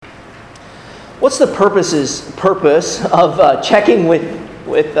What's the purpose of checking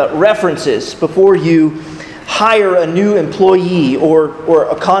with references before you hire a new employee or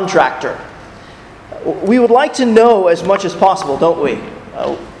a contractor? We would like to know as much as possible, don't we?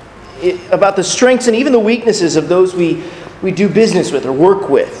 About the strengths and even the weaknesses of those we do business with or work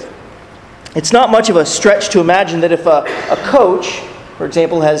with. It's not much of a stretch to imagine that if a coach, for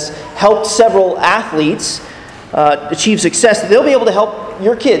example, has helped several athletes achieve success, that they'll be able to help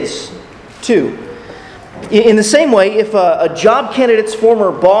your kids too. In the same way, if a job candidate's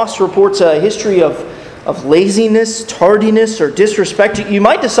former boss reports a history of laziness, tardiness, or disrespect, you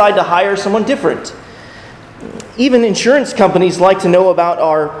might decide to hire someone different. Even insurance companies like to know about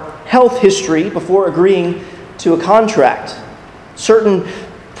our health history before agreeing to a contract. Certain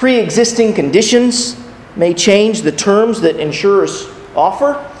pre-existing conditions may change the terms that insurers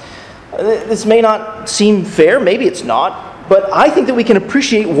offer. This may not seem fair, maybe it's not, but I think that we can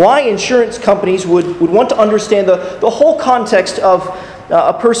appreciate why insurance companies would want to understand the whole context of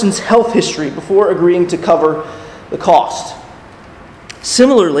a person's health history before agreeing to cover the cost.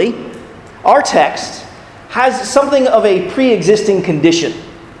 Similarly, our text has something of a pre-existing condition.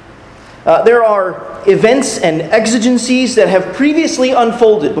 There are events and exigencies that have previously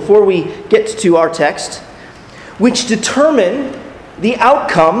unfolded before we get to our text, which determine the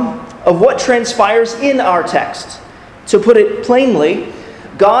outcome of what transpires in our text. To put it plainly,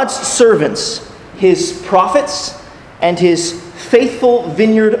 God's servants, His prophets, and His faithful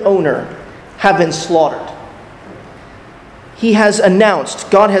vineyard owner have been slaughtered.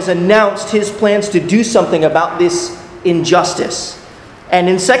 God has announced His plans to do something about this injustice. And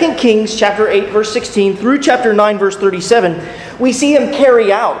in 2 Kings chapter 8, verse 16 through chapter 9, verse 37, we see Him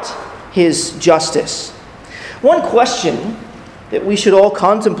carry out His justice. One question that we should all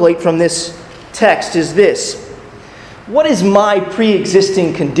contemplate from this text is this: what is my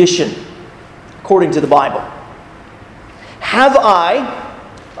pre-existing condition according to the Bible? Have I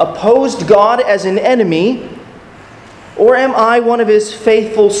opposed God as an enemy, or am I one of His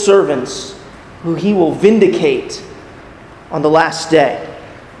faithful servants who He will vindicate on the last day?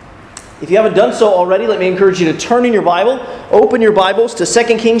 If you haven't done so already, let me encourage you to turn in your Bible, open your Bibles to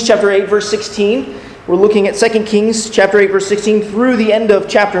 2 Kings chapter 8, verse 16. We're looking at 2 Kings chapter 8, verse 16 through the end of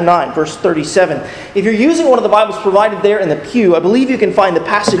chapter 9, verse 37. If you're using one of the Bibles provided there in the pew, I believe you can find the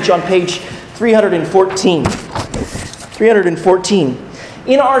passage on page 314. 314.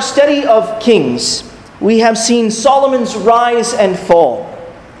 In our study of Kings, we have seen Solomon's rise and fall.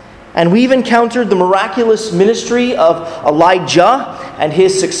 And we've encountered the miraculous ministry of Elijah and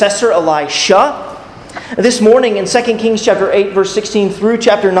his successor Elisha. This morning in 2 Kings chapter 8, verse 16 through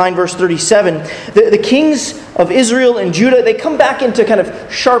chapter 9, verse 37, the kings of Israel and Judah, they come back into kind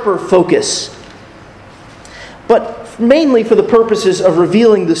of sharper focus. But mainly for the purposes of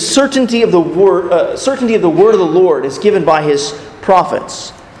revealing the certainty of the word of the Lord as given by His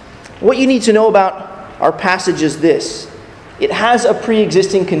prophets. What you need to know about our passage is this: it has a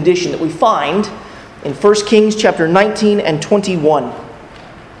pre-existing condition that we find in 1 Kings chapter 19 and 21.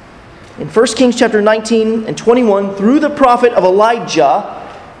 In 1 Kings chapter 19 and 21, through the prophet of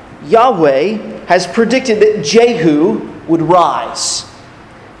Elijah, Yahweh has predicted that Jehu would rise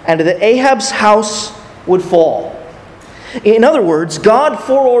and that Ahab's house would fall. In other words, God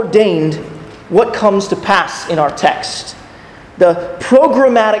foreordained what comes to pass in our text. The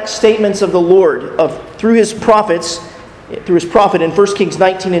programmatic statements of the Lord through His prophet in 1 Kings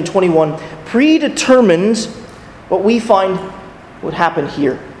 19 and 21 predetermines what we find would happen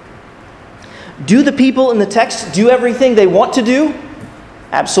here. Do the people in the text do everything they want to do?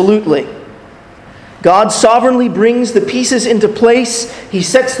 Absolutely. God sovereignly brings the pieces into place. He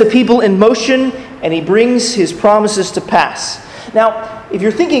sets the people in motion, and He brings His promises to pass. Now, if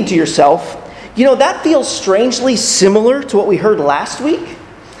you're thinking to yourself, that feels strangely similar to what we heard last week,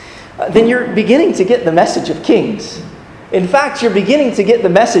 then you're beginning to get the message of Kings. In fact, you're beginning to get the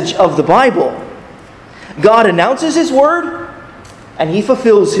message of the Bible. God announces His word, and He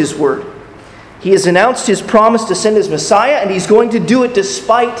fulfills His word. He has announced His promise to send His Messiah, and He's going to do it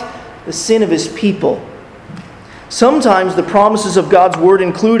despite the sin of His people. Sometimes the promises of God's word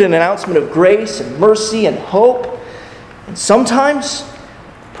include an announcement of grace and mercy and hope. And sometimes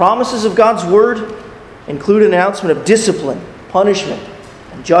promises of God's word include an announcement of discipline, punishment,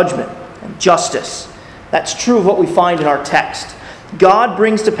 and judgment and justice. That's true of what we find in our text. God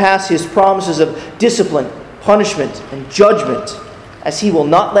brings to pass His promises of discipline, punishment, and judgment, as He will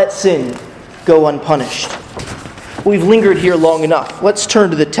not let sin go unpunished. We've lingered here long enough. Let's turn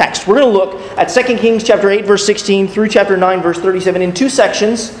to the text. We're going to look at 2 Kings chapter 8, verse 16 through chapter 9, verse 37 in two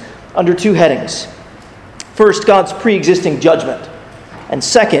sections under two headings. First, God's pre-existing judgment. And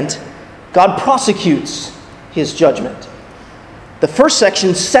second, God prosecutes his judgment. The first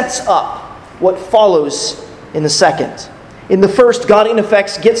section sets up what follows in the second. In the first, God in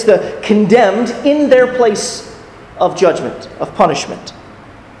effect gets the condemned in their place of judgment, of punishment.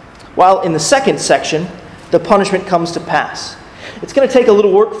 While in the second section, the punishment comes to pass. It's going to take a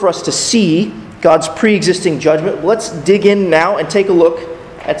little work for us to see God's pre-existing judgment. Let's dig in now and take a look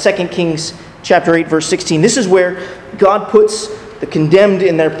at 2 Kings chapter 8, verse 16. This is where God puts the condemned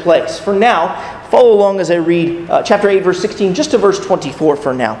in their place. For now, follow along as I read chapter 8, verse 16, just to verse 24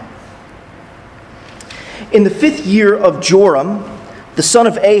 for now. In the 5th year of Joram, the son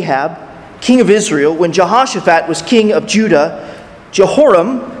of Ahab, king of Israel, when Jehoshaphat was king of Judah,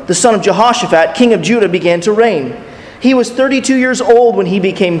 Jehoram, the son of Jehoshaphat, king of Judah, began to reign. He was 32 years old when he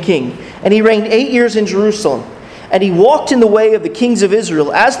became king, and he reigned 8 years in Jerusalem. And he walked in the way of the kings of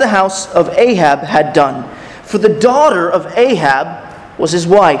Israel, as the house of Ahab had done. For the daughter of Ahab was his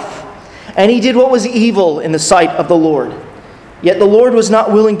wife, and he did what was evil in the sight of the Lord. Yet the Lord was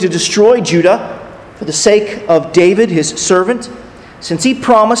not willing to destroy Judah for the sake of David his servant, since he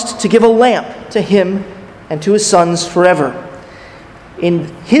promised to give a lamp to him and to his sons forever. In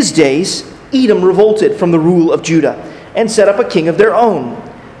his days, Edom revolted from the rule of Judah and set up a king of their own.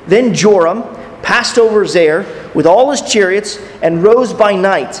 Then Joram passed over Zair with all his chariots and rose by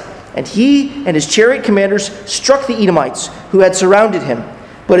night. And he and his chariot commanders struck the Edomites who had surrounded him.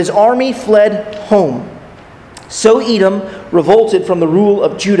 But his army fled home. So Edom revolted from the rule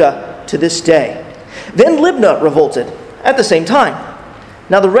of Judah to this day. Then Libnah revolted at the same time.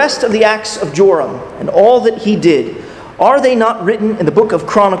 Now the rest of the acts of Joram and all that he did, are they not written in the book of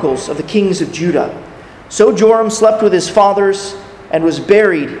Chronicles of the kings of Judah? So Joram slept with his fathers and was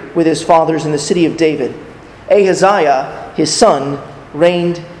buried with his fathers in the city of David. Ahaziah, his son,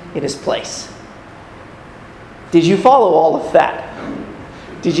 reigned in his place. Did you follow all of that?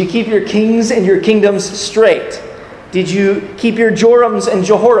 Did you keep your kings and your kingdoms straight? Did you keep your Jorams and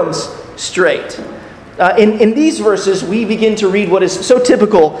Jehorams straight? In these verses, we begin to read what is so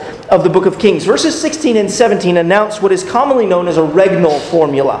typical of the book of Kings. Verses 16 and 17 announce what is commonly known as a regnal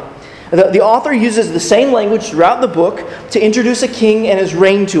formula. The author uses the same language throughout the book to introduce a king and his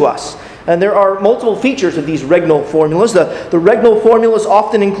reign to us. And there are multiple features of these regnal formulas. The regnal formulas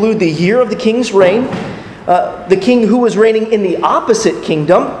often include the year of the king's reign, the king who was reigning in the opposite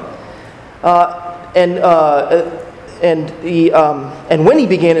kingdom, and when he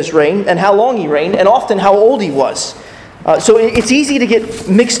began his reign, and how long he reigned, and often how old he was. So it's easy to get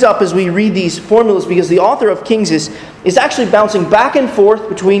mixed up as we read these formulas because the author of Kings is actually bouncing back and forth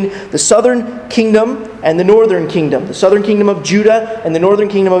between the southern kingdom and the northern kingdom, the southern kingdom of Judah and the northern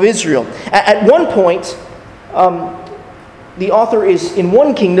kingdom of Israel. At one point, the author is in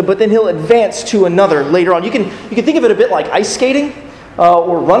one kingdom, but then he'll advance to another later on. You can think of it a bit like ice skating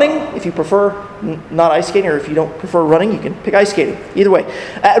or running, if you prefer not ice skating, or if you don't prefer running, you can pick ice skating. Either way.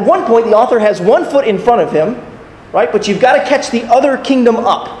 At one point, the author has one foot in front of him, right? But you've got to catch the other kingdom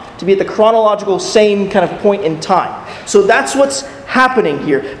up to be at the chronological same kind of point in time. So that's what's happening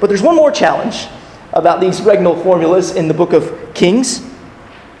here. But there's one more challenge about these regnal formulas in the book of Kings.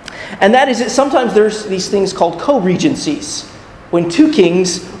 And that is that sometimes there's these things called co-regencies, when two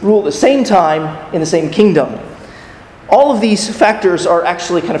kings rule at the same time in the same kingdom. All of these factors are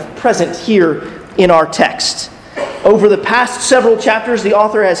actually kind of present here in our text. Over the past several chapters, the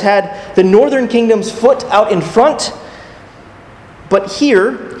author has had the northern kingdom's foot out in front, but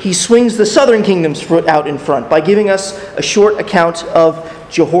here he swings the southern kingdom's foot out in front by giving us a short account of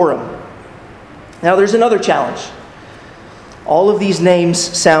Jehoram. Now there's another challenge. All of these names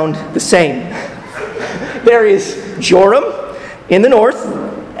sound the same. There is Joram in the north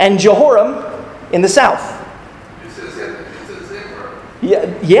and Jehoram in the south.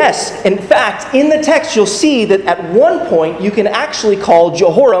 Yes. In fact, in the text you'll see that at one point you can actually call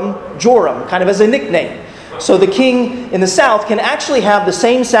Jehoram Joram, kind of as a nickname. So the king in the south can actually have the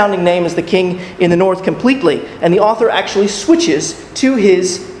same sounding name as the king in the north completely. And the author actually switches to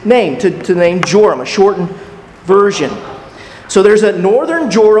his name, to the name Joram, a shortened version. So there's a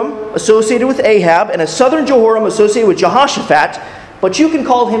northern Joram associated with Ahab and a southern Jehoram associated with Jehoshaphat, but you can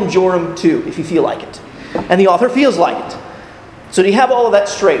call him Joram too if you feel like it. And the author feels like it. So do you have all of that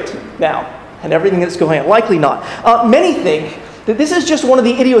straight now? And everything that's going on? Likely not. Many think that this is just one of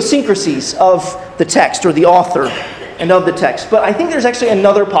the idiosyncrasies of the text or the author and of the text. But I think there's actually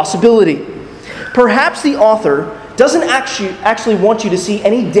another possibility. Perhaps the author doesn't actually want you to see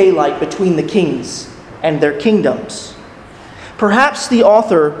any daylight between the kings and their kingdoms. Perhaps the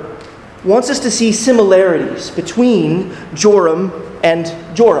author wants us to see similarities between Joram and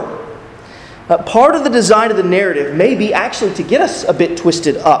Joram. Part of the design of the narrative may be actually to get us a bit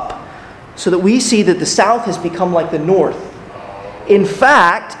twisted up. so that we see that the south has become like the north. In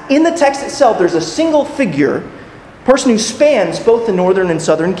fact, in the text itself, there's a single figure, person who spans both the northern and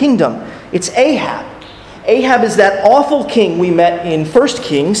southern kingdom. It's Ahab. Ahab is that awful king we met in 1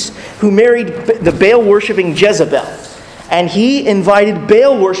 Kings who married the Baal-worshipping Jezebel. And he invited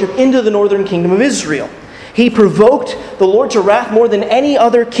Baal worship into the northern kingdom of Israel. He provoked the Lord to wrath more than any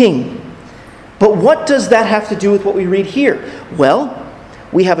other king. But what does that have to do with what we read here? Well,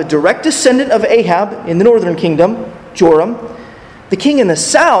 we have a direct descendant of Ahab in the northern kingdom, Joram. The king in the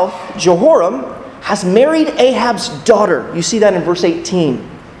south, Jehoram, has married Ahab's daughter. You see that in verse 18.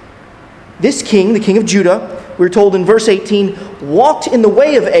 This king, the king of Judah, we're told in verse 18, walked in the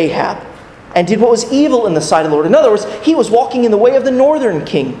way of Ahab and did what was evil in the sight of the Lord. In other words, he was walking in the way of the northern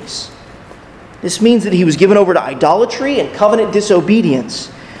kings. This means that he was given over to idolatry and covenant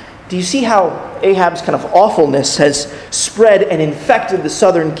disobedience. Do you see how Ahab's kind of awfulness has spread and infected the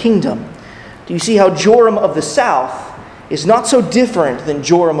southern kingdom? Do you see how Joram of the south is not so different than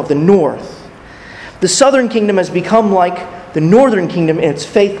Joram of the north? The southern kingdom has become like the northern kingdom in its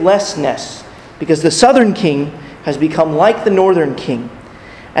faithlessness, because the southern king has become like the northern king.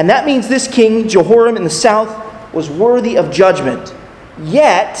 And that means this king, Jehoram in the south, was worthy of judgment.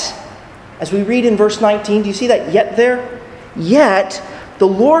 Yet, as we read in verse 19, do you see that yet there? Yet, the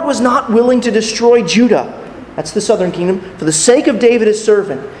Lord was not willing to destroy Judah, that's the southern kingdom, for the sake of David his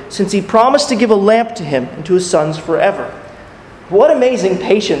servant, since he promised to give a lamp to him and to his sons forever. What amazing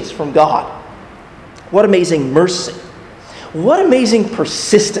patience from God. What amazing mercy. What amazing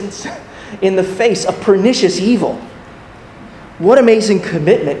persistence in the face of pernicious evil. What amazing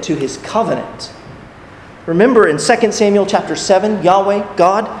commitment to his covenant. Remember in 2 Samuel chapter 7, Yahweh,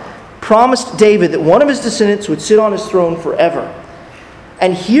 God, promised David that one of his descendants would sit on his throne forever.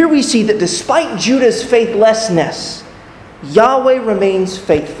 And here we see that despite Judah's faithlessness, Yahweh remains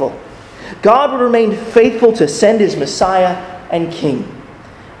faithful. God would remain faithful to send his Messiah and King.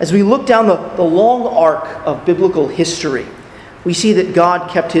 As we look down the long arc of biblical history, we see that God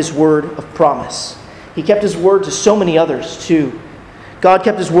kept his word of promise. He kept his word to so many others too. God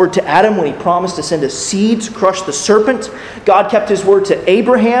kept his word to Adam when he promised to send a seed to crush the serpent. God kept his word to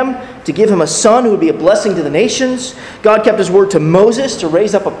Abraham to give him a son who would be a blessing to the nations. God kept his word to Moses to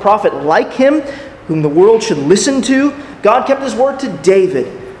raise up a prophet like him, whom the world should listen to. God kept his word to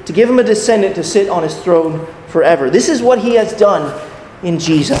David to give him a descendant to sit on his throne forever. This is what he has done in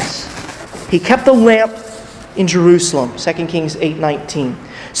Jesus. He kept the lamp in Jerusalem, 2 Kings 8:19,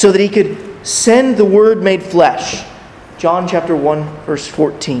 so that he could send the word made flesh. John chapter 1, verse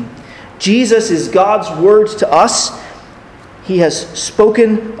 14. Jesus is God's word to us. He has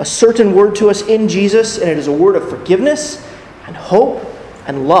spoken a certain word to us in Jesus, and it is a word of forgiveness and hope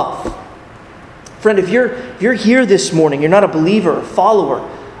and love. Friend, if you're here this morning, you're not a believer or follower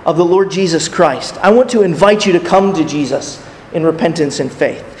of the Lord Jesus Christ, I want to invite you to come to Jesus in repentance and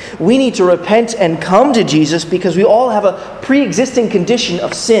faith. We need to repent and come to Jesus because we all have a pre-existing condition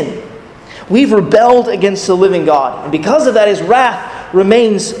of sin. We've rebelled against the living God, and because of that, his wrath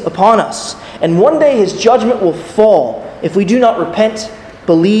remains upon us. And one day his judgment will fall if we do not repent,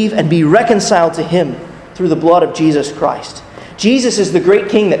 believe, and be reconciled to him through the blood of Jesus Christ. Jesus is the great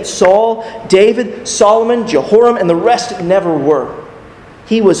king that Saul, David, Solomon, Jehoram, and the rest never were.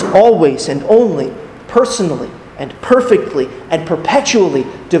 He was always and only personally and perfectly and perpetually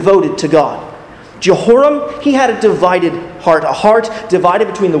devoted to God. Jehoram, he had a divided heart, a heart divided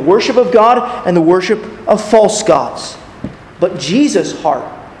between the worship of God and the worship of false gods. But Jesus' heart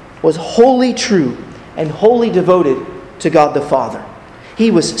was wholly true and wholly devoted to God the Father. He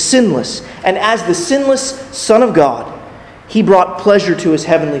was sinless, and as the sinless Son of God, he brought pleasure to his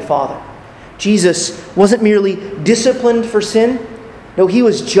heavenly Father. Jesus wasn't merely disciplined for sin, no, he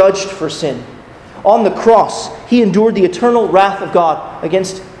was judged for sin. On the cross, he endured the eternal wrath of God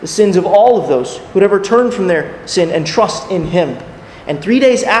against the sins of all of those who would ever turn from their sin and trust in him. And 3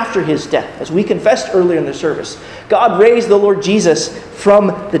 days after his death, as we confessed earlier in the service, God raised the Lord Jesus from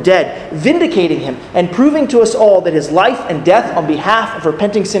the dead, vindicating him and proving to us all that his life and death on behalf of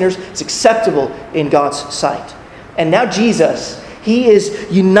repenting sinners is acceptable in God's sight. And now Jesus, he is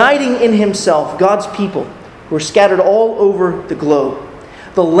uniting in himself God's people who are scattered all over the globe.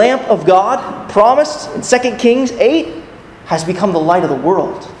 The lamp of God, promised in 2 Kings 8, has become the light of the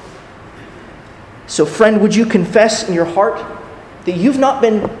world. So friend, would you confess in your heart that you've not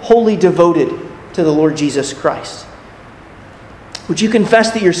been wholly devoted to the Lord Jesus Christ? Would you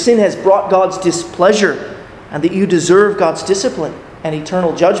confess that your sin has brought God's displeasure and that you deserve God's discipline and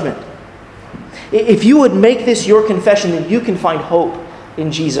eternal judgment? If you would make this your confession, then you can find hope in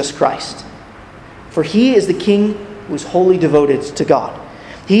Jesus Christ. For he is the King who is wholly devoted to God.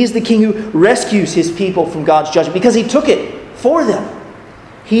 He is the king who rescues his people from God's judgment because he took it for them.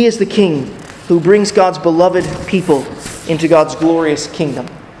 He is the king who brings God's beloved people into God's glorious kingdom.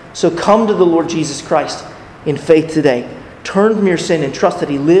 So come to the Lord Jesus Christ in faith today. Turn from your sin and trust that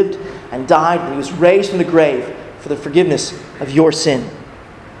he lived and died and he was raised from the grave for the forgiveness of your sin.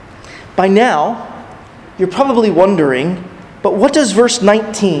 By now, you're probably wondering, but what does verse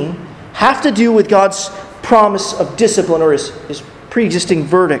 19 have to do with God's promise of discipline or his pre-existing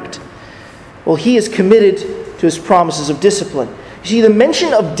verdict? Well, he is committed to his promises of discipline. You see, the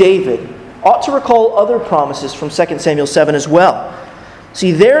mention of David ought to recall other promises from 2 Samuel 7 as well.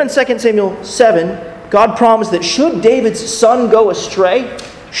 See, there in 2 Samuel 7, God promised that should David's son go astray,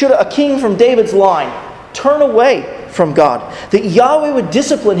 should a king from David's line turn away from God, that Yahweh would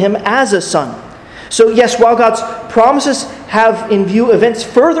discipline him as a son. So yes, while God's promises have in view events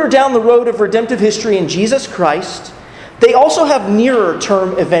further down the road of redemptive history in Jesus Christ, they also have nearer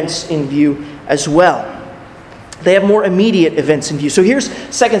term events in view as well. They have more immediate events in view. So here's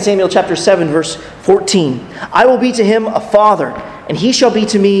 2 Samuel chapter 7, verse 14. I will be to him a father, and he shall be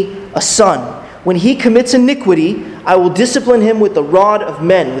to me a son. When he commits iniquity, I will discipline him with the rod of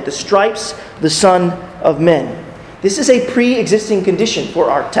men, with the stripes of the Son of Men. This is a pre-existing condition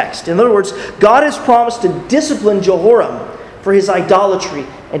for our text. In other words, God has promised to discipline Jehoram for his idolatry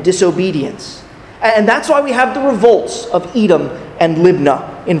and disobedience. And that's why we have the revolts of Edom and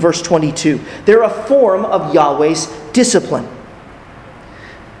Libnah in verse 22. They're a form of Yahweh's discipline.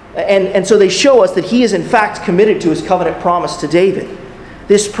 And so they show us that he is in fact committed to his covenant promise to David.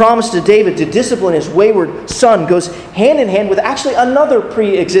 This promise to David to discipline his wayward son goes hand in hand with actually another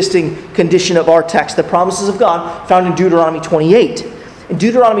pre-existing condition of our text, the promises of God found in Deuteronomy 28. In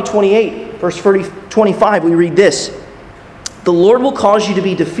Deuteronomy 28, verse 25, we read this. The Lord will cause you to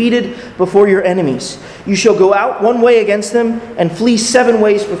be defeated before your enemies. You shall go out one way against them and flee 7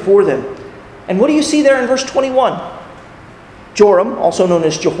 ways before them. And what do you see there in verse 21? Joram, also known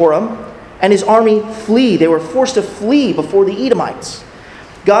as Jehoram, and his army flee. They were forced to flee before the Edomites.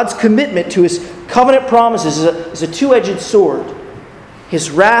 God's commitment to his covenant promises is a two-edged sword. His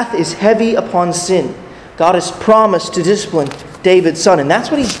wrath is heavy upon sin. God has promised to discipline David's son, and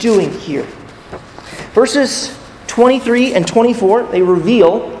that's what he's doing here. Verses 23 and 24, they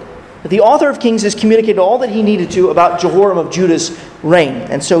reveal that the author of Kings has communicated all that he needed to about Jehoram of Judah's reign.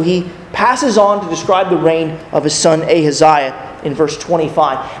 And so he passes on to describe the reign of his son Ahaziah in verse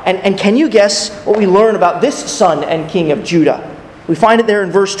 25. And can you guess what we learn about this son and king of Judah? We find it there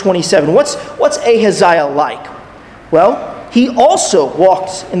in verse 27. What's Ahaziah like? Well, he also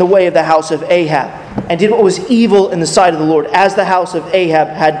walked in the way of the house of Ahab and did what was evil in the sight of the Lord, as the house of Ahab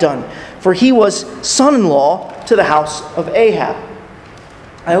had done. For he was son-in-law to the house of Ahab.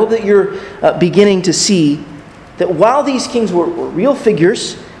 I hope that you're beginning to see that while these kings were real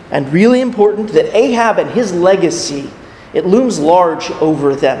figures and really important, that Ahab and his legacy, it looms large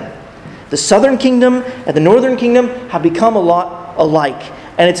over them. The southern kingdom and the northern kingdom have become a lot alike,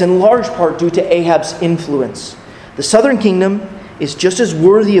 and it's in large part due to Ahab's influence. The southern kingdom is just as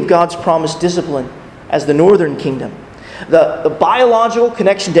worthy of God's promised discipline as the northern kingdom. The biological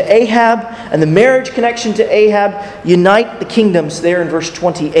connection to Ahab and the marriage connection to Ahab unite the kingdoms there in verse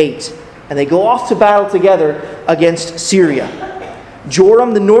 28, and they go off to battle together against Syria.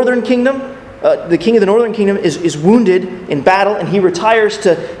 Joram, the northern kingdom, the king of the northern kingdom, is wounded in battle, and he retires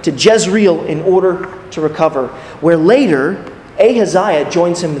to Jezreel in order to recover, where later Ahaziah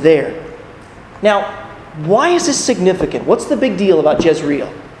joins him there. Now, why is this significant? What's the big deal about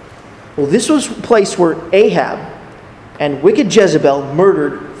Jezreel? Well, this was a place where Ahab and wicked Jezebel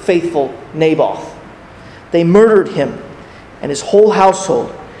murdered faithful Naboth. They murdered him and his whole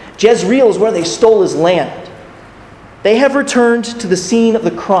household. Jezreel is where they stole his land. They have returned to the scene of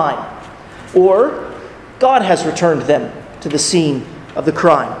the crime, or God has returned them to the scene of the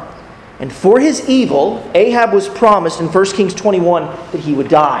crime. And for his evil, Ahab was promised in 1 Kings 21 that he would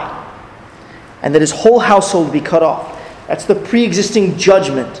die and that his whole household would be cut off. That's the pre-existing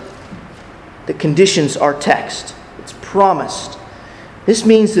judgment that conditions our text. It's promised. This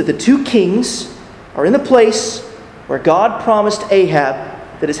means that the two kings are in the place where God promised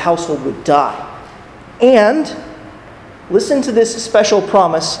Ahab that his household would die. And listen to this special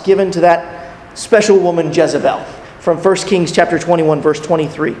promise given to that special woman Jezebel from 1 Kings chapter 21, verse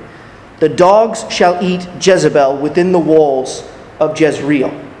 23. The dogs shall eat Jezebel within the walls of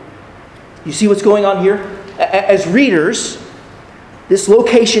Jezreel. You see what's going on here? As readers, this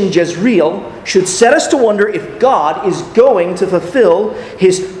location, Jezreel, should set us to wonder if God is going to fulfill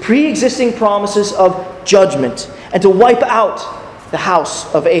his pre-existing promises of judgment and to wipe out the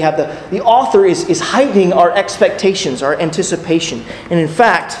house of Ahab. The author is heightening our expectations, our anticipation. And in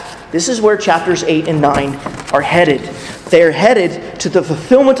fact, this is where chapters 8 and 9 are headed. They are headed to the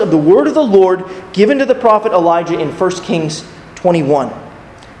fulfillment of the word of the Lord given to the prophet Elijah in 1 Kings 21.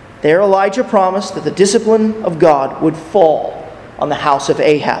 There Elijah promised that the discipline of God would fall on the house of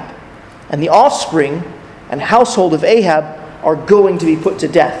Ahab. And the offspring and household of Ahab are going to be put to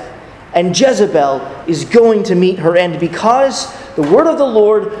death. And Jezebel is going to meet her end because the word of the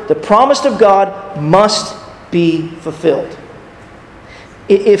Lord, the promise of God, must be fulfilled.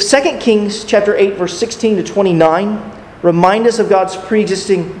 If 2 Kings chapter 8, verse 16 to 29 remind us of God's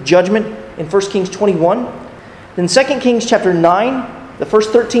pre-existing judgment in 1 Kings 21, then 2 Kings chapter 9, the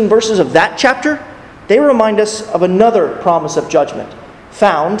first 13 verses of that chapter, they remind us of another promise of judgment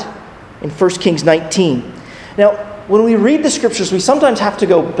found in 1 Kings 19. Now, when we read the scriptures, we sometimes have to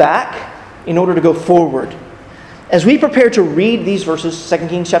go back in order to go forward. As we prepare to read these verses, 2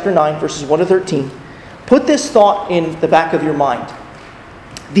 Kings chapter 9, verses 1 to 13, put this thought in the back of your mind.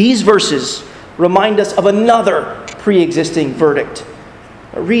 These verses remind us of another pre-existing verdict.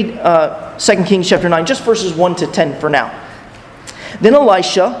 Read 2 Kings chapter 9, just verses 1 to 10 for now. Then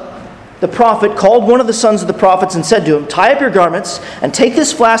Elisha, the prophet, called one of the sons of the prophets and said to him, "Tie up your garments and take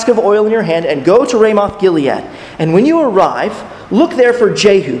this flask of oil in your hand and go to Ramoth Gilead. And when you arrive, look there for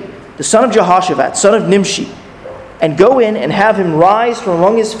Jehu, the son of Jehoshaphat, son of Nimshi, and go in and have him rise from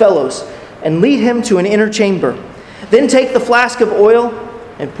among his fellows and lead him to an inner chamber. Then take the flask of oil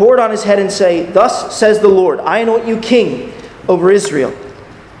and pour it on his head and say, 'Thus says the Lord, I anoint you king over Israel.'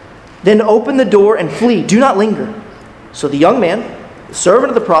 Then open the door and flee. Do not linger." So the young man, the servant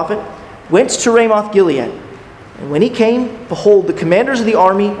of the prophet, went to Ramoth Gilead. And when he came, behold, the commanders of the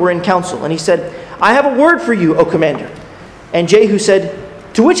army were in council. And he said, "I have a word for you, O commander." And Jehu said,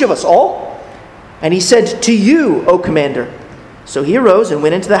 "To which of us, all?" And he said, "To you, O commander." So he arose and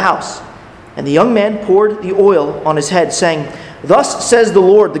went into the house. And the young man poured the oil on his head, saying, "Thus says the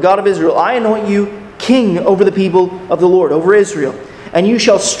Lord, the God of Israel, I anoint you king over the people of the Lord, over Israel. And you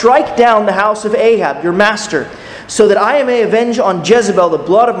shall strike down the house of Ahab, your master, so that I may avenge on Jezebel the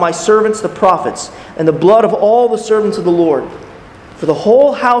blood of my servants the prophets, and the blood of all the servants of the Lord. For the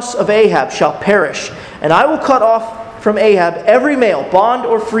whole house of Ahab shall perish, and I will cut off from Ahab every male, bond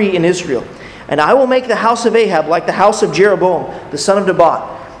or free, in Israel. And I will make the house of Ahab like the house of Jeroboam, the son of Nebat,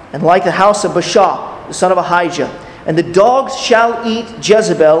 and like the house of Baasha, the son of Ahijah. And the dogs shall eat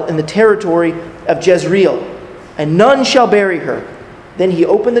Jezebel in the territory of Jezreel, and none shall bury her." Then he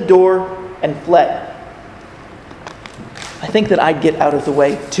opened the door and fled. I think that I'd get out of the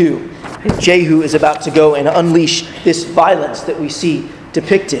way too. Jehu is about to go and unleash this violence that we see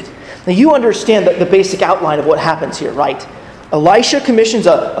depicted. Now you understand the basic outline of what happens here, right? Elisha commissions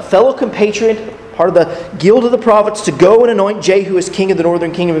a fellow compatriot, part of the guild of the prophets, to go and anoint Jehu as king of the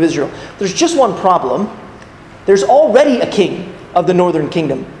northern kingdom of Israel. There's just one problem. There's already a king of the northern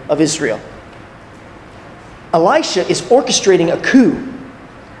kingdom of Israel. Elisha is orchestrating a coup,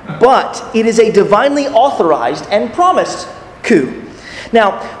 but it is a divinely authorized and promised coup.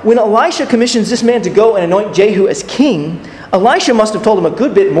 Now, when Elisha commissions this man to go and anoint Jehu as king, Elisha must have told him a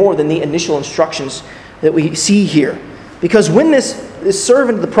good bit more than the initial instructions that we see here. Because when this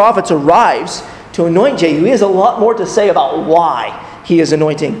servant of the prophets arrives to anoint Jehu, he has a lot more to say about why he is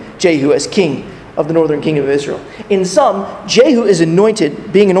anointing Jehu as king of the northern kingdom of Israel. In sum, Jehu is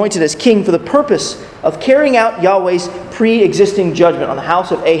being anointed as king for the purpose of carrying out Yahweh's pre-existing judgment on the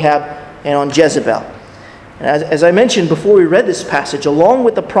house of Ahab and on Jezebel. And as I mentioned before we read this passage, along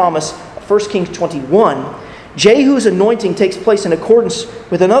with the promise of 1 Kings 21, Jehu's anointing takes place in accordance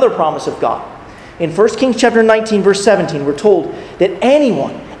with another promise of God. In 1 Kings chapter 19, verse 17, we're told that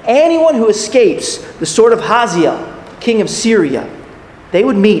anyone who escapes the sword of Hazael, king of Syria, they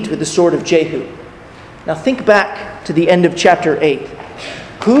would meet with the sword of Jehu. Now think back to the end of chapter 8.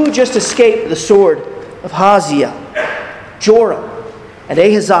 Who just escaped the sword of Hazael? Joram and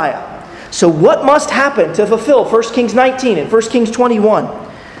Ahaziah. So what must happen to fulfill 1 Kings 19 and 1 Kings 21?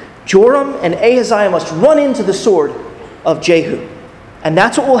 Joram and Ahaziah must run into the sword of Jehu. And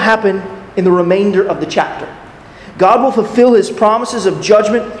that's what will happen in the remainder of the chapter. God will fulfill his promises of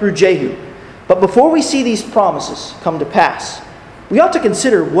judgment through Jehu. But before we see these promises come to pass, we ought to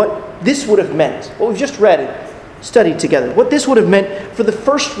consider what this would have meant, what we've just read and studied together, what this would have meant for the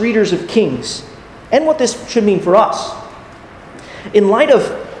first readers of Kings, and what this should mean for us. In light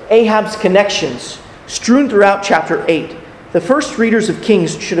of Ahab's connections strewn throughout chapter 8, the first readers of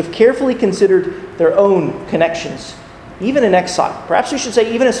Kings should have carefully considered their own connections, even in exile. Perhaps we should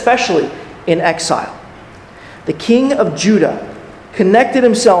say even especially in exile. The king of Judah connected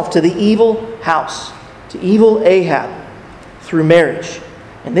himself to the evil house, to evil Ahab, through marriage.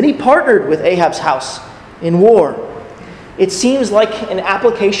 And then he partnered with Ahab's house in war. It seems like an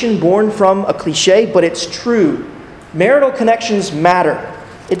application born from a cliche, but it's true. Marital connections matter.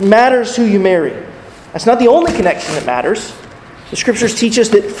 It matters who you marry. That's not the only connection that matters. The scriptures teach us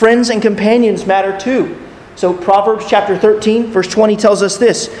that friends and companions matter too. So Proverbs chapter 13, verse 20 tells us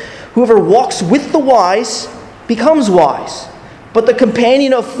this: whoever walks with the wise becomes wise, but the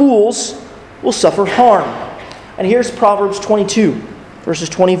companion of fools will suffer harm. And here's Proverbs 22, verses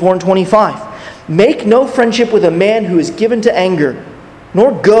 24 and 25. Make no friendship with a man who is given to anger,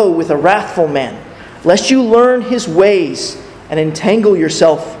 nor go with a wrathful man, lest you learn his ways and entangle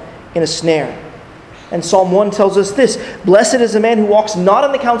yourself in a snare. And Psalm 1 tells us this: blessed is the man who walks not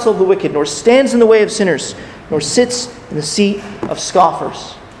in the counsel of the wicked, nor stands in the way of sinners, nor sits in the seat of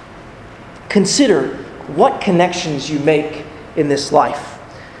scoffers. Consider what connections you make in this life.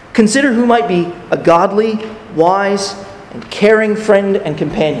 Consider who might be a godly, wise, and caring friend and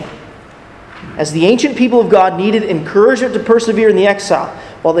companion. As the ancient people of God needed encouragement to persevere in the exile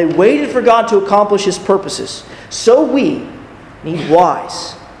while they waited for God to accomplish His purposes, so we need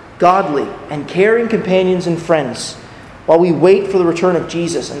wise, godly, and caring companions and friends while we wait for the return of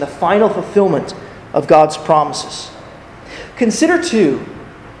Jesus and the final fulfillment of God's promises. Consider, too,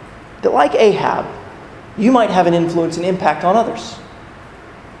 that like Ahab, you might have an influence and impact on others.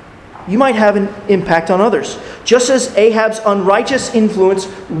 You might have an impact on others. Just as Ahab's unrighteous influence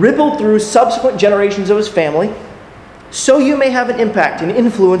rippled through subsequent generations of his family, so you may have an impact and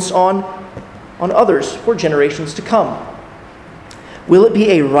influence on others for generations to come. Will it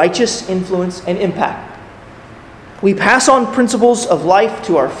be a righteous influence and impact? We pass on principles of life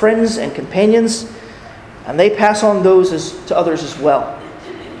to our friends and companions, and they pass on those to others as well.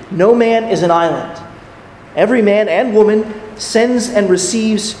 No man is an island. Every man and woman sends and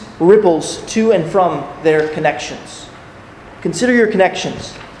receives ripples to and from their connections. Consider your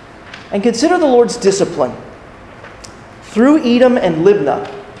connections. And consider the Lord's discipline. Through Edom and Libnah,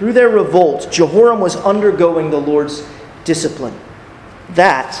 through their revolt, Jehoram was undergoing the Lord's discipline.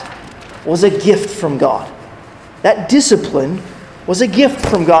 That was a gift from God. That discipline was a gift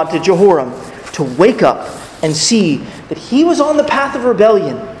from God to Jehoram to wake up and see that he was on the path of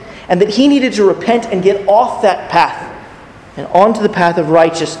rebellion and that he needed to repent and get off that path and onto the path of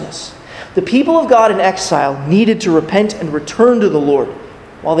righteousness. The people of God in exile needed to repent and return to the Lord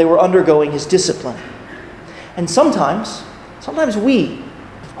while they were undergoing His discipline. And sometimes we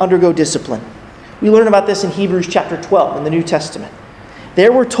undergo discipline. We learn about this in Hebrews chapter 12 in the New Testament.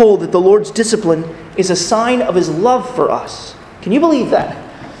 There we're told that the Lord's discipline is a sign of His love for us. Can you believe that?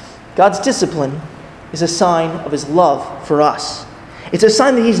 God's discipline is a sign of His love for us. It's a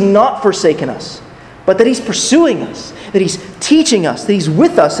sign that He's not forsaken us, but that He's pursuing us, that He's teaching us, that He's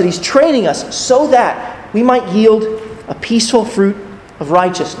with us, that He's training us so that we might yield a peaceful fruit of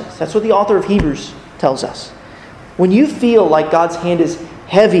righteousness. That's what the author of Hebrews tells us. When you feel like God's hand is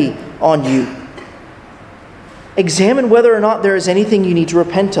heavy on you, examine whether or not there is anything you need to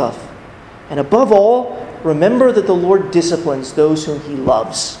repent of. And above all, remember that the Lord disciplines those whom He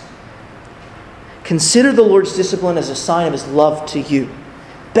loves. Consider the Lord's discipline as a sign of His love to you,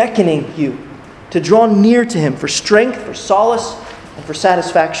 beckoning you to draw near to Him for strength, for solace, and for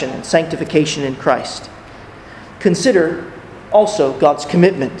satisfaction and sanctification in Christ. Consider also God's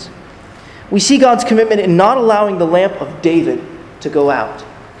commitment. We see God's commitment in not allowing the lamp of David to go out,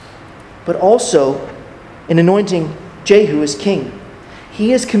 but also in anointing Jehu as king.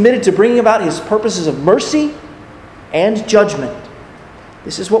 He is committed to bringing about His purposes of mercy and judgment.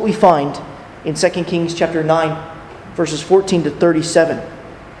 This is what we find in 2 Kings chapter 9, verses 14 to 37.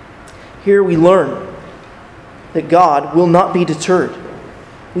 Here we learn that God will not be deterred.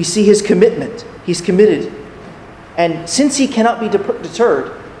 We see His commitment. He's committed. And since He cannot be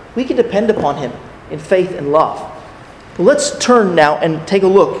deterred, we can depend upon Him in faith and love. Well, let's turn now and take a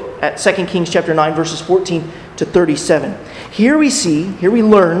look at 2 Kings chapter 9, verses 14 to 37. Here we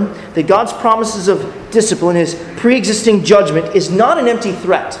learn that God's promises of discipline, His pre-existing judgment, is not an empty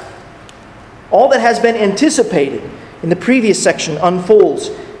threat. All that has been anticipated in the previous section unfolds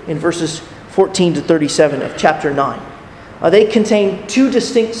in verses 14 to 37 of chapter 9. They contain two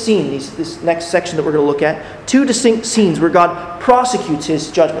distinct scenes, this next section that we're going to look at, two distinct scenes where God prosecutes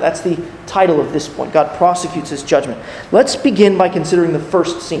His judgment. That's the title of this point. God prosecutes His judgment. Let's begin by considering the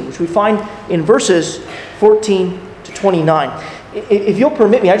first scene, which we find in verses 14 to 29. If you'll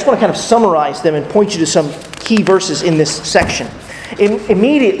permit me, I just want to kind of summarize them and point you to some key verses in this section.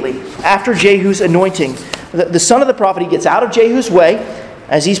 Immediately after Jehu's anointing, the son of the prophet, he gets out of Jehu's way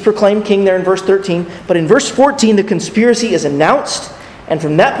as he's proclaimed king there in verse 13. But in verse 14, the conspiracy is announced. And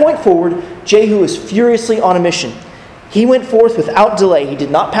from that point forward, Jehu is furiously on a mission. He went forth without delay. He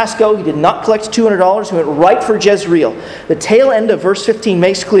did not pass go. He did not collect $200. He went right for Jezreel. The tail end of verse 15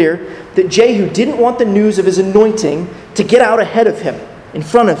 makes clear that Jehu didn't want the news of his anointing to get out ahead of him, in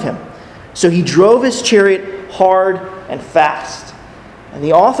front of him. So he drove his chariot hard and fast. And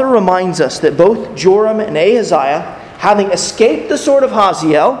the author reminds us that both Joram and Ahaziah, having escaped the sword of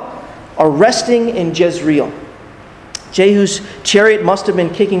Hazael, are resting in Jezreel. Jehu's chariot must have been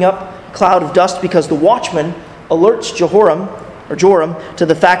kicking up a cloud of dust because the watchman alerts Joram to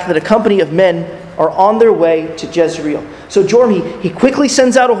the fact that a company of men are on their way to Jezreel. So Joram, he quickly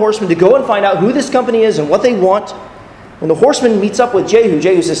sends out a horseman to go and find out who this company is and what they want. When the horseman meets up with Jehu,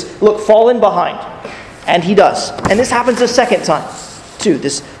 Jehu says, look, fall in behind. And he does. And this happens a second time, too.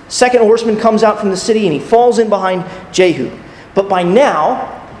 This second horseman comes out from the city and he falls in behind Jehu. But by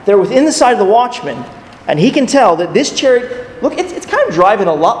now, they're within the sight of the watchman, and he can tell that this chariot, look, it's kind of driving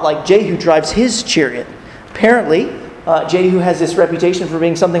a lot like Jehu drives his chariot. Apparently, Jehu has this reputation for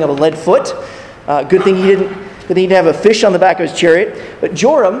being something of a lead foot. Good thing he didn't have a fish on the back of his chariot. But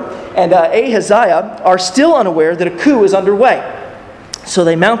Joram and Ahaziah are still unaware that a coup is underway. So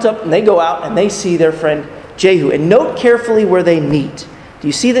they mount up and they go out and they see their friend Jehu. And note carefully where they meet. Do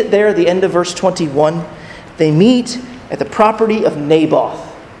you see that there at the end of verse 21? They meet at the property of Naboth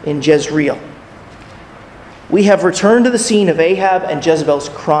in Jezreel. We have returned to the scene of Ahab and Jezebel's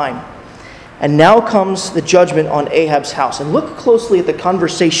crime. And now comes the judgment on Ahab's house. And look closely at the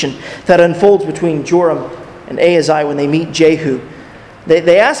conversation that unfolds between Joram and Ahaziah when they meet Jehu.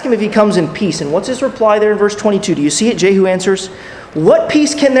 They ask him if he comes in peace. And what's his reply there in verse 22? Do you see it? Jehu answers, "What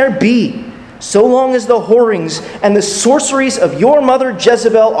peace can there be, so long as the whorings and the sorceries of your mother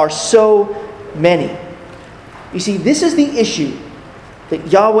Jezebel are so many?" You see, this is the issue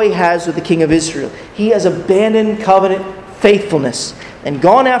that Yahweh has with the king of Israel. He has abandoned covenant faithfulness and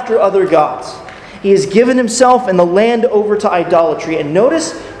gone after other gods. He has given himself and the land over to idolatry. And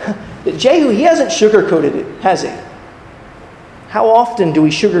notice that Jehu, he hasn't sugarcoated it, has he? How often do we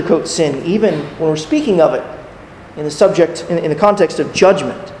sugarcoat sin, even when we're speaking of it in the context of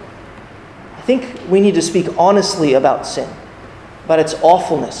judgment? I think we need to speak honestly about sin, about its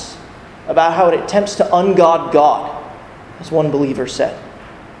awfulness, about how it attempts to ungod God, as one believer said.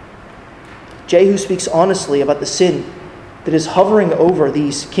 Jehu speaks honestly about the sin that is hovering over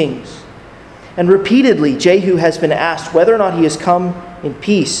these kings. And repeatedly, Jehu has been asked whether or not he has come in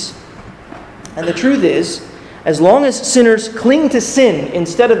peace. And the truth is, as long as sinners cling to sin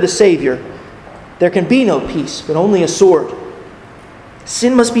instead of the Savior, there can be no peace, but only a sword.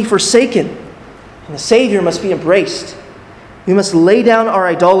 Sin must be forsaken, and the Savior must be embraced. We must lay down our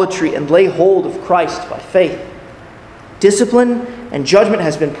idolatry and lay hold of Christ by faith. Discipline and judgment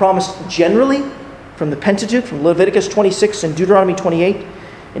has been promised generally from the Pentateuch, from Leviticus 26 and Deuteronomy 28.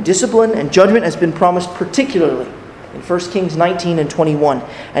 And discipline and judgment has been promised particularly in 1 Kings 19 and 21.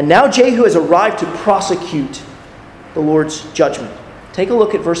 And now Jehu has arrived to prosecute the Lord's judgment. Take a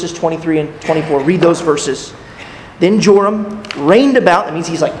look at verses 23 and 24. Read those verses. Then Joram reined about, that means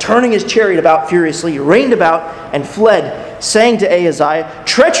he's like turning his chariot about furiously, reined about and fled, saying to Ahaziah,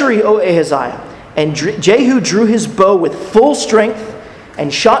 "Treachery, O Ahaziah." And Jehu drew his bow with full strength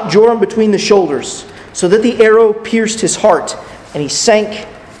and shot Joram between the shoulders, so that the arrow pierced his heart, and he sank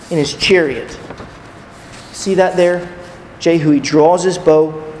in his chariot. See that there? Jehu, he draws his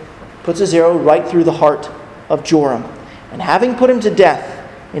bow, puts his arrow right through the heart of Joram. And having put him to death,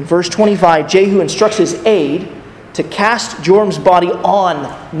 in verse 25, Jehu instructs his aide to cast Joram's body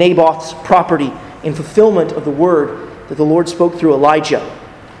on Naboth's property in fulfillment of the word that the Lord spoke through Elijah,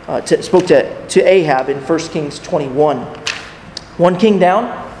 spoke to Ahab in 1 Kings 21. One king down,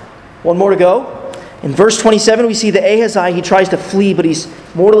 one more to go. In verse 27, we see that Ahaziah, he tries to flee, but he's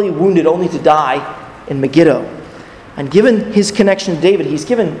mortally wounded only to die in Megiddo. And given his connection to David, he's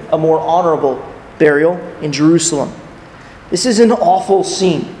given a more honorable burial in Jerusalem. This is an awful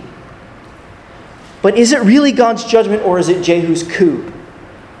scene. But is it really God's judgment, or is it Jehu's coup?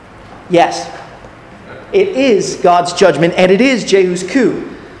 Yes, it is God's judgment, and it is Jehu's coup.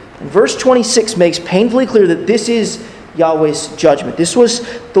 And verse 26 makes painfully clear that this is Yahweh's judgment. This was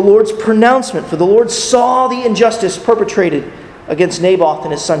the Lord's pronouncement, for the Lord saw the injustice perpetrated against Naboth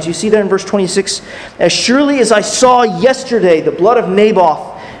and his sons. You see there in verse 26, "As surely as I saw yesterday the blood of Naboth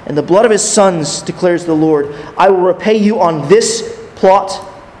and the blood of his sons, declares the Lord, I will repay you on this plot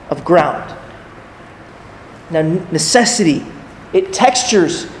of ground." Now, necessity, it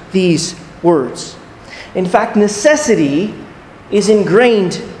textures these words. In fact, necessity is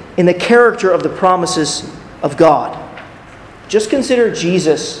ingrained in the character of the promises of God. Just consider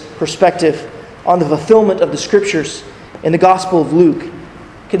Jesus' perspective on the fulfillment of the Scriptures in the Gospel of Luke.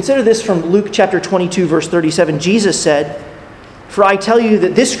 Consider this from Luke chapter 22, verse 37. Jesus said, "For I tell you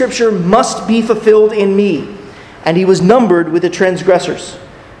that this scripture must be fulfilled in me." And he was numbered with the transgressors.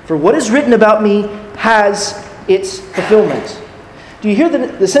 For what is written about me has its fulfillment. Do you hear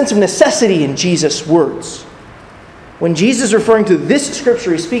the sense of necessity in Jesus' words? When Jesus is referring to this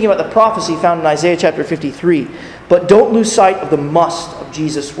scripture, he's speaking about the prophecy found in Isaiah chapter 53. But don't lose sight of the must of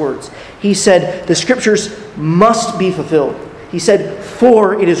Jesus' words. He said, the scriptures must be fulfilled. He said,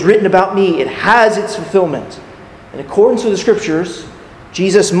 for it is written about me, it has its fulfillment. In accordance with the scriptures,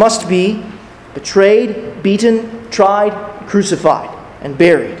 Jesus must be betrayed, beaten, tried, crucified, and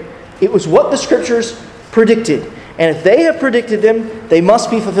buried. It was what the scriptures predicted. And if they have predicted them, they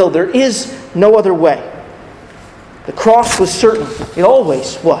must be fulfilled. There is no other way. The cross was certain. It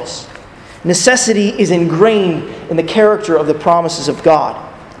always was. Necessity is ingrained in the character of the promises of God,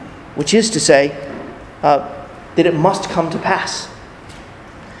 which is to say that it must come to pass.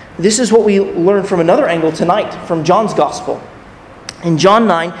 This is what we learn from another angle tonight, from John's Gospel. In John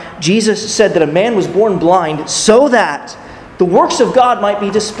 9, Jesus said that a man was born blind so that the works of God might be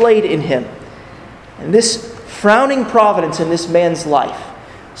displayed in him. And this frowning providence in this man's life,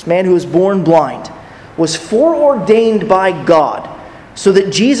 this man who was born blind, was foreordained by God so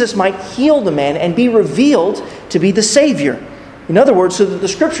that Jesus might heal the man and be revealed to be the Savior. In other words, so that the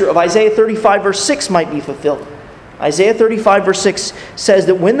scripture of Isaiah 35 verse 6 might be fulfilled. Isaiah 35 verse 6 says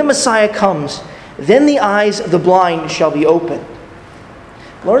that when the Messiah comes, then the eyes of the blind shall be opened.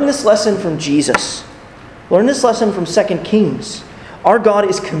 Learn this lesson from Jesus. Learn this lesson from 2 Kings. Our God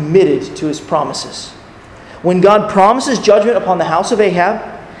is committed to his promises. When God promises judgment upon the house of Ahab,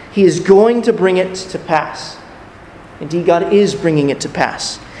 he is going to bring it to pass. Indeed, God is bringing it to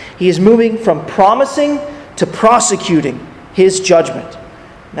pass. He is moving from promising to prosecuting his judgment.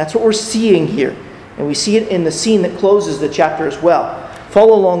 And that's what we're seeing here. And we see it in the scene that closes the chapter as well.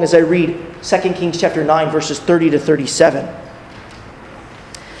 Follow along as I read 2 Kings chapter 9, verses 30 to 37.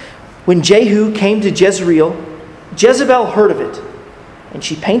 When Jehu came to Jezreel, Jezebel heard of it, and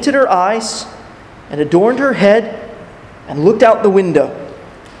she painted her eyes and adorned her head and looked out the window.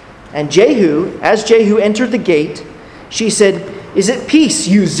 And as Jehu entered the gate, she said, "Is it peace,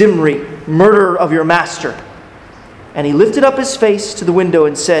 you Zimri, murderer of your master?" And he lifted up his face to the window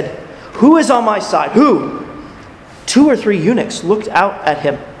and said, "Who is on my side? Who?" 2 or 3 eunuchs looked out at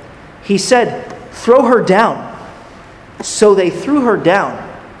him. He said, "Throw her down." So they threw her down,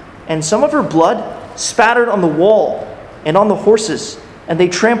 and some of her blood spattered on the wall and on the horses, and they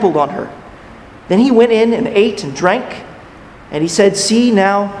trampled on her. Then he went in and ate and drank, and he said, "See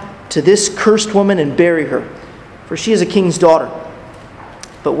now to this cursed woman and bury her, for she is a king's daughter."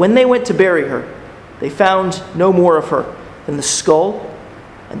 But when they went to bury her, they found no more of her than the skull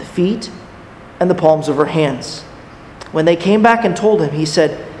and the feet and the palms of her hands. When they came back and told him, he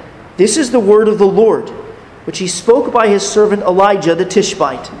said, "This is the word of the Lord, which he spoke by his servant Elijah the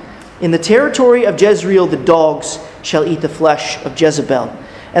Tishbite. In the territory of Jezreel the dogs shall eat the flesh of Jezebel,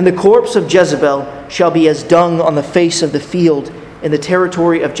 and the corpse of Jezebel shall be as dung on the face of the field in the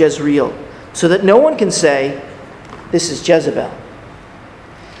territory of Jezreel, so that no one can say, 'This is Jezebel.'"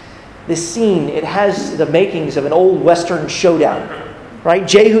 This scene, it has the makings of an old Western showdown. Right?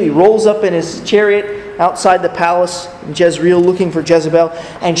 Jehu, he rolls up in his chariot outside the palace in Jezreel looking for Jezebel.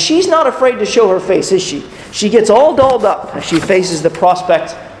 And she's not afraid to show her face, is she? She gets all dolled up as she faces the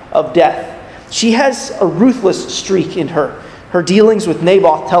prospect of death. She has a ruthless streak in her. Her dealings with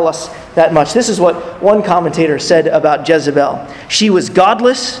Naboth tell us that much. This is what one commentator said about Jezebel. She was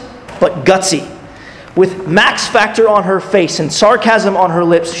godless, but gutsy. With Max Factor on her face and sarcasm on her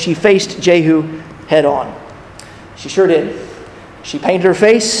lips, she faced Jehu head on. She sure did. She painted her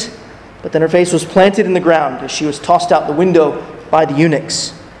face, but then her face was planted in the ground as she was tossed out the window by the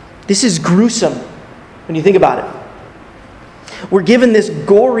eunuchs. This is gruesome when you think about it. We're given this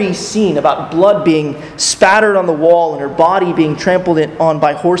gory scene about blood being spattered on the wall and her body being trampled on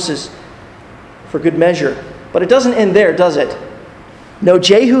by horses for good measure. But it doesn't end there, does it? No,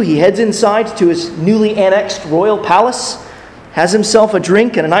 Jehu, he heads inside to his newly annexed royal palace, has himself a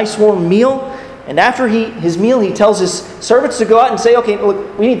drink and a nice warm meal, and after his meal, he tells his servants to go out and say, "Okay,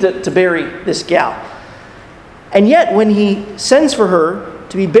 look, we need to bury this gal." And yet, when he sends for her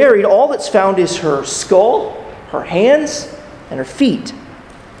to be buried, all that's found is her skull, her hands, and her feet.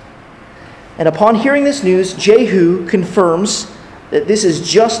 And upon hearing this news, Jehu confirms that this is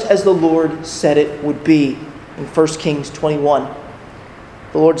just as the Lord said it would be in 1 Kings 21.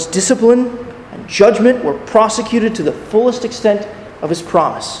 The Lord's discipline and judgment were prosecuted to the fullest extent of his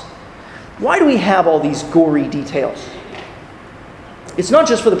promise. Why do we have all these gory details? It's not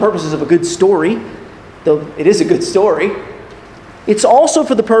just for the purposes of a good story, though it is a good story. It's also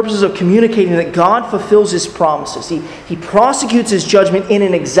for the purposes of communicating that God fulfills His promises. He prosecutes His judgment in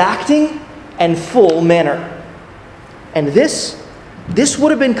an exacting and full manner. And this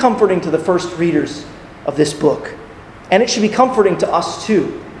would have been comforting to the first readers of this book. And it should be comforting to us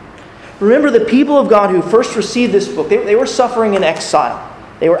too. Remember, the people of God who first received this book, they were suffering in exile.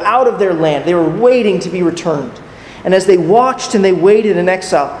 They were out of their land. They were waiting to be returned. And as they watched and they waited in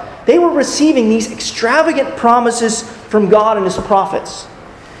exile, they were receiving these extravagant promises from God and His prophets.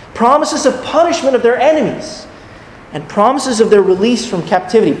 Promises of punishment of their enemies. And promises of their release from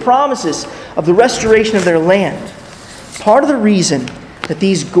captivity. Promises of the restoration of their land. Part of the reason that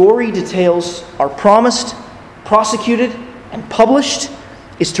these gory details are promised, prosecuted, and published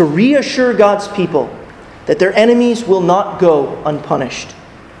is to reassure God's people that their enemies will not go unpunished.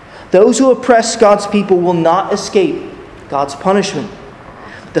 Those who oppress God's people will not escape God's punishment.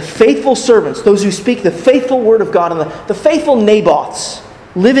 The faithful servants, those who speak the faithful word of God, and the faithful Naboths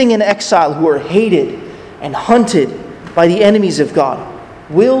living in exile who are hated and hunted by the enemies of God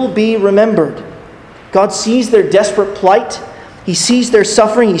will be remembered. God sees their desperate plight. He sees their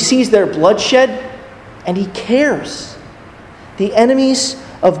suffering. He sees their bloodshed. And He cares. The enemies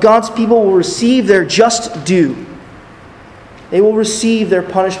of God's people will receive their just due. They will receive their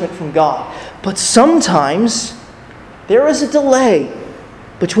punishment from God. But sometimes there is a delay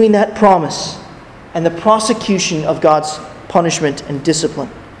between that promise and the prosecution of God's punishment and discipline.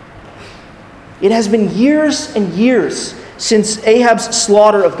 It has been years and years since Ahab's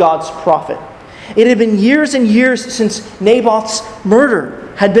slaughter of God's prophet. It had been years and years since Naboth's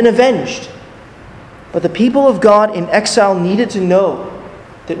murder had been avenged. But the people of God in exile needed to know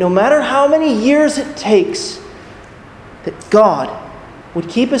that no matter how many years it takes, that God would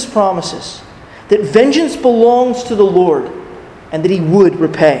keep His promises, that vengeance belongs to the Lord, and that He would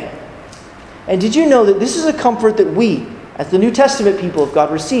repay. And did you know that this is a comfort that we, as the New Testament people of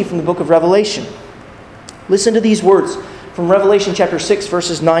God, receive from the book of Revelation? Listen to these words from Revelation chapter 6,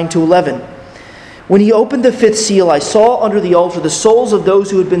 verses 9 to 11. When He opened the fifth seal, I saw under the altar the souls of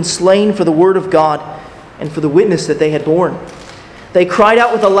those who had been slain for the word of God and for the witness that they had borne. They cried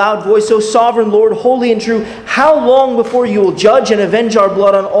out with a loud voice, O sovereign Lord, holy and true, how long before You will judge and avenge our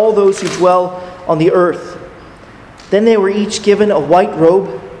blood on all those who dwell on the earth? Then they were each given a white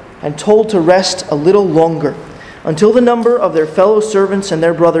robe and told to rest a little longer, until the number of their fellow servants and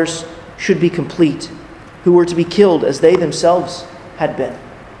their brothers should be complete, who were to be killed as they themselves had been.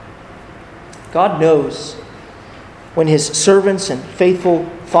 God knows when His servants and faithful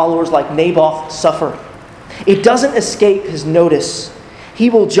followers like Naboth suffer. It doesn't escape His notice. He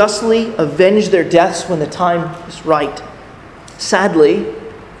will justly avenge their deaths when the time is right. Sadly,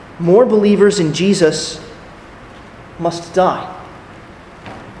 more believers in Jesus must die.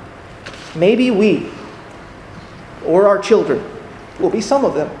 Maybe we, or our children, will be some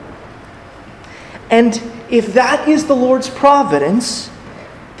of them. And if that is the Lord's providence,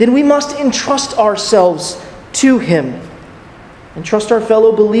 then we must entrust ourselves to Him, entrust our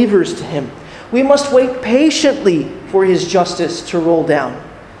fellow believers to Him. We must wait patiently for His justice to roll down.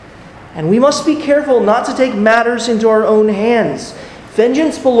 And we must be careful not to take matters into our own hands.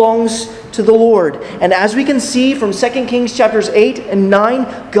 Vengeance belongs to the Lord. And as we can see from 2 Kings chapters 8 and 9,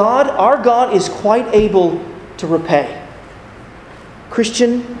 our God is quite able to repay.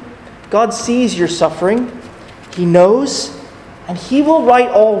 Christian, God sees your suffering. He knows, and He will right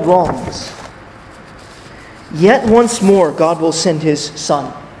all wrongs. Yet once more, God will send His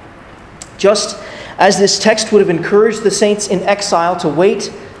Son. Just as this text would have encouraged the saints in exile to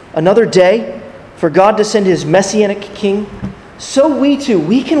wait another day for God to send His Messianic King, so we too,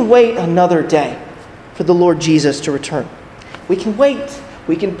 we can wait another day for the Lord Jesus to return. We can wait.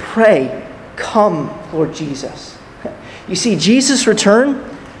 We can pray, come, Lord Jesus. You see, Jesus'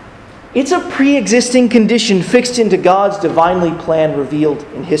 return, it's a pre-existing condition fixed into God's divinely planned, revealed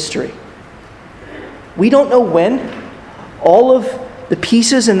in history. We don't know when all of the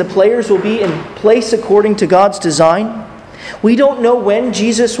pieces and the players will be in place according to God's design. We don't know when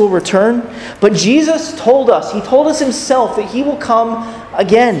Jesus will return, but Jesus told us, He told us Himself that He will come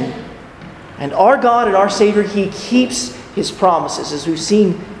again. And our God and our Savior, He keeps His promises, as we've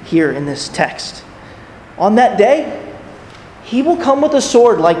seen here in this text. On that day, He will come with a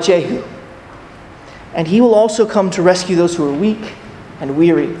sword like Jehu. And He will also come to rescue those who are weak and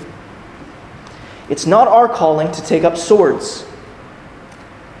weary. It's not our calling to take up swords.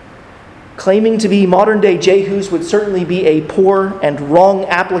 Claiming to be modern-day Jehus would certainly be a poor and wrong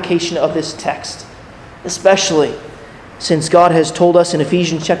application of this text, especially since God has told us in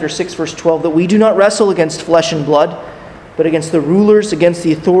Ephesians chapter 6, verse 12, that we do not wrestle against flesh and blood, but against the rulers, against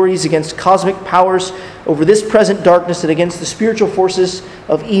the authorities, against cosmic powers over this present darkness, and against the spiritual forces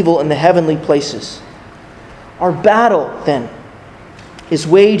of evil in the heavenly places. Our battle, then, is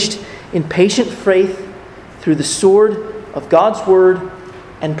waged in patient faith through the sword of God's word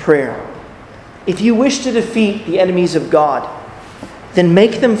and prayer. If you wish to defeat the enemies of God, then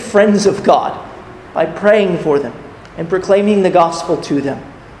make them friends of God by praying for them and proclaiming the gospel to them.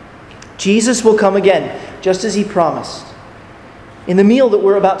 Jesus will come again, just as he promised. In the meal that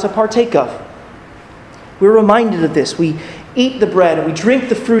we're about to partake of, we're reminded of this. We eat the bread and we drink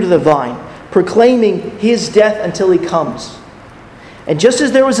the fruit of the vine, proclaiming his death until he comes. And just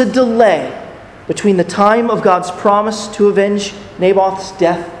as there was a delay between the time of God's promise to avenge Naboth's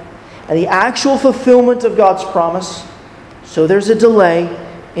death and the actual fulfillment of God's promise, so there's a delay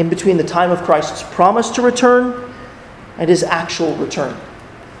in between the time of Christ's promise to return and his actual return.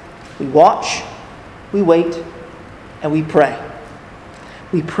 We watch, we wait, and we pray.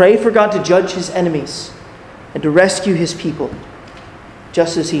 We pray for God to judge his enemies and to rescue his people,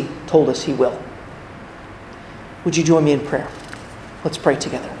 just as he told us he will. Would you join me in prayer? Let's pray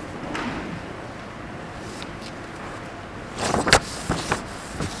together.